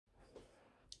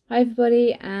Hi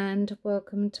everybody and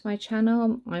welcome to my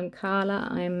channel. I'm Carla.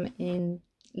 I'm in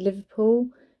Liverpool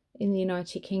in the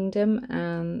United Kingdom,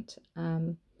 and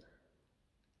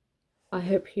I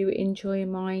hope you enjoy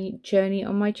my journey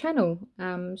on my channel.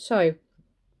 So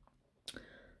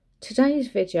today's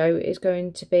video is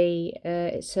going to be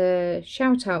it's a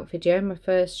shout out video, my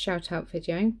first shout out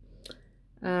video,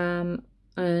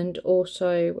 and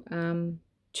also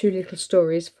two little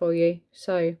stories for you.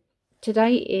 So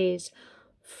today is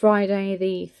Friday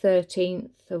the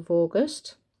 13th of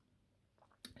August,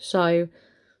 so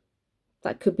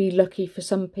that could be lucky for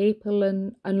some people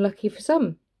and unlucky for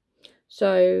some.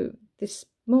 So this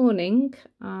morning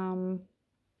I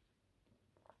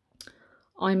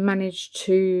managed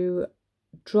to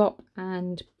drop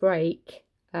and break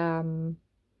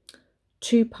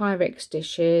two Pyrex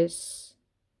dishes.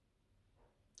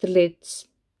 The lids,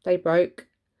 they broke,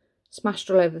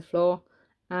 smashed all over the floor,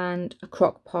 and a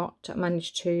crock pot. I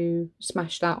managed to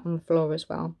smash that on the floor as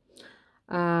well.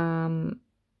 That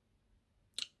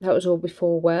was all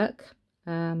before work,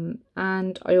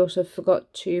 and I also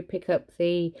forgot to pick up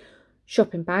the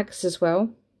shopping bags as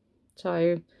well.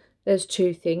 So there's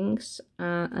two things,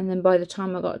 and then by the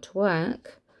time I got to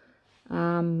work,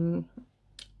 I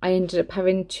ended up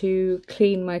having to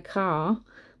clean my car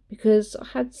because I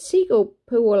had seagull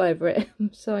poo all over it.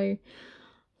 So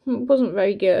it wasn't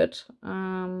very good.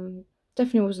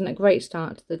 Definitely wasn't a great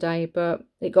start to the day, but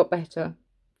it got better.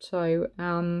 So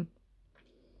the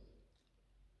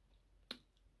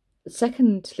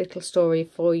second little story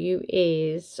for you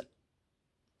is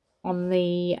on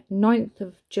the 9th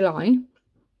of July.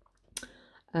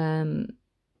 I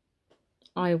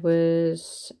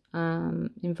was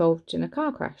involved in a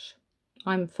car crash.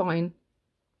 I'm fine.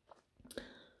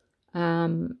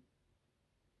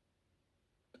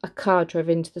 A car drove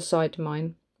into the side of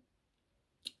mine.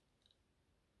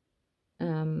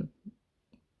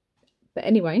 But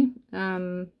anyway,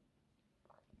 I've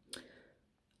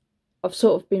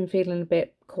sort of been feeling a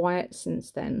bit quiet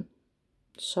since then.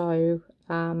 So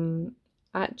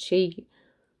actually,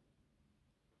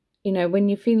 you know, when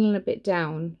you're feeling a bit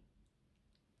down,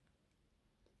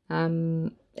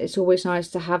 it's always nice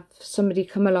to have somebody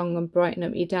come along and brighten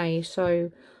up your day.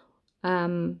 So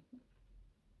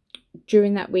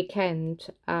during that weekend,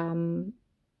 when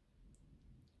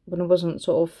I wasn't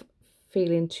sort of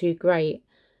feeling too great,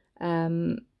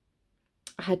 I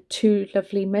had two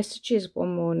lovely messages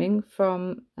one morning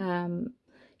from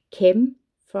Kim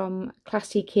from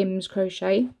Classy Kim's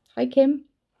Crochet. Hi Kim.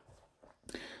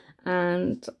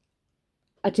 And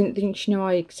I didn't think she knew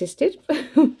I existed,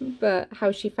 but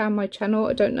how she found my channel,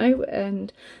 I don't know.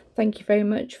 And thank you very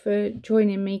much for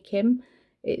joining me, Kim.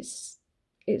 It's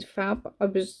fab. I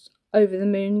was over the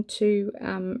moon to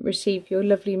receive your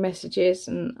lovely messages,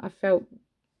 and I felt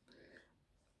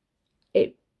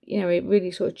it, you know, it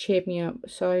really sort of cheered me up.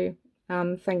 So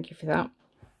thank you for that.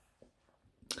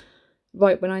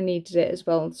 Right when I needed it as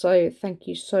well. So thank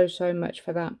you so much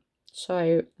for that.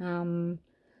 So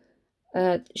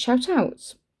shout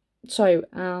outs. So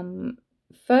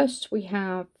first we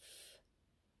have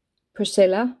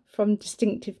Pricilla from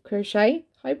Distinctive Crochet.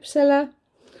 Hi Pricilla.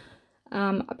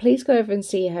 Please go over and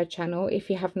see her channel if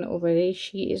you haven't already.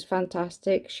 She is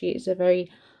fantastic. She is a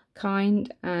very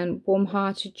kind and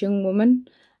warm-hearted young woman,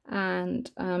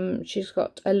 and she's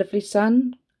got a lovely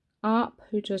son, Arp,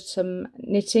 who does some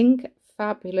knitting.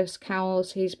 Fabulous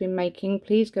cowls he's been making.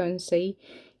 Please go and see.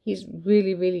 He's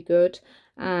really good,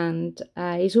 and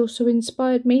he's also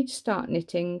inspired me to start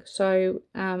knitting. So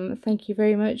thank you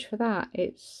very much for that.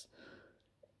 It's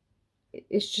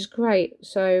just great.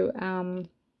 So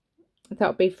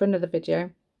that'll be for another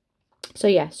video. So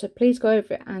yeah, so please go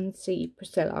over and see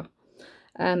Pricilla.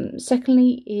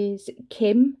 Secondly is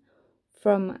Kim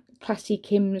from Classy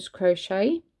Kim's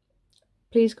Crochet.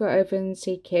 Please go over and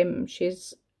see Kim.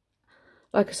 She's,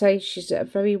 like I say, she's a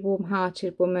very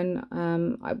warm-hearted woman.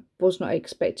 I was not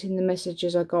expecting the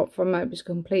messages I got from her. It was a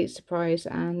complete surprise,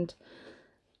 and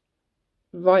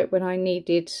right when I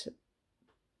needed,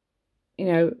 you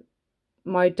know,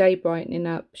 my day brightening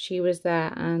up, she was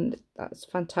there, and that's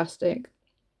fantastic.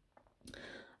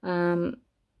 Oops.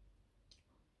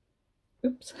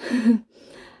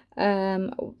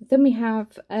 Then we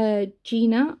have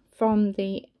Gina from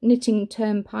the Knitting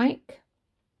Turnpike.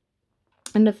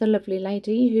 Another lovely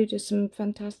lady who does some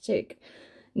fantastic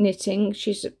knitting.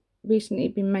 She's recently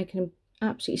been making an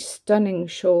absolutely stunning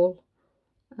shawl,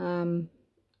 and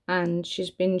she's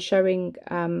been showing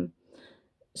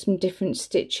some different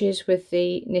stitches with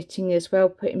the knitting as well,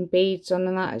 putting beads on,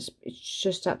 and that is, it's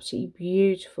just absolutely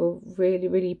beautiful,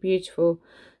 really beautiful.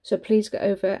 So please go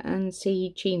over and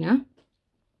see Gina.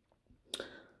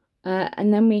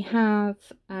 And then we have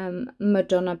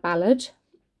Madonna Ballard.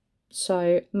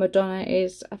 So Madonna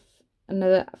is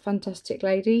another fantastic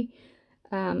lady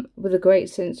with a great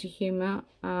sense of humour.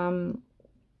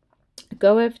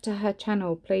 Go over to her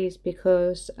channel, please,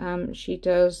 because she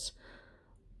does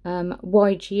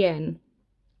YGN,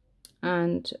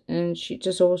 and she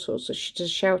does all sorts of, she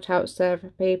does shout outs there for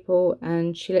people,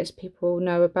 and she lets people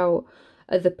know about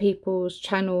other people's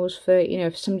channels for, you know,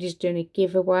 if somebody's doing a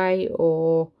giveaway,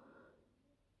 or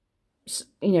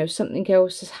you know, something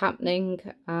else is happening,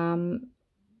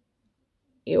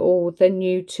 or they're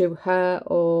new to her,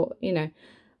 or, you know,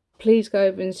 please go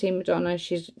over and see Madonna.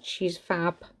 She's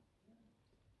fab.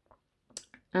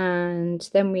 And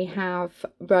then we have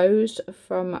Rose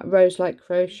from Rose Like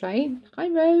Crochet. Hi,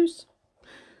 Rose.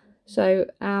 So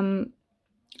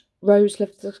Rose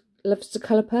loves the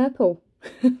colour purple.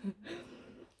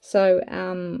 So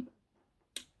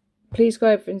please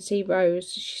go over and see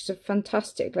Rose. She's a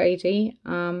fantastic lady.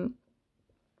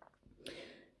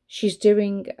 She's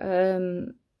doing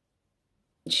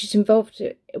she's involved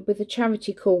with a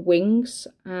charity called Wings,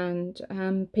 and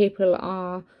people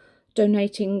are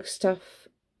donating stuff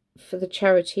for the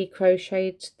charity,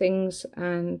 crocheted things,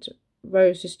 and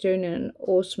Rose is doing an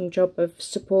awesome job of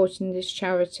supporting this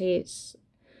charity. It's,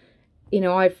 you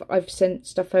know, I've sent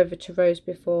stuff over to Rose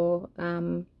before.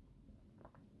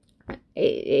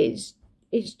 It's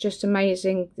just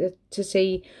amazing to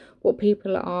see what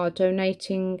people are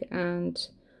donating, and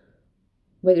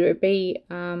whether it be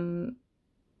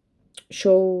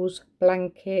shawls,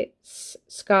 blankets,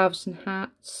 scarves and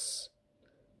hats,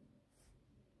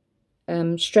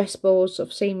 stress balls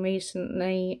I've seen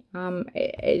recently.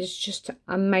 It's just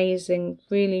amazing,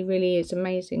 really is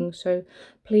amazing. So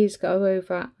please go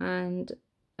over and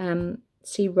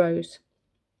see Rose.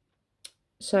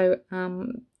 So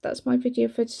that's my video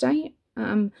for today.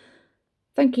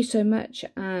 Thank you so much,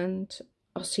 and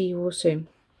I'll see you all soon.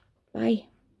 Bye.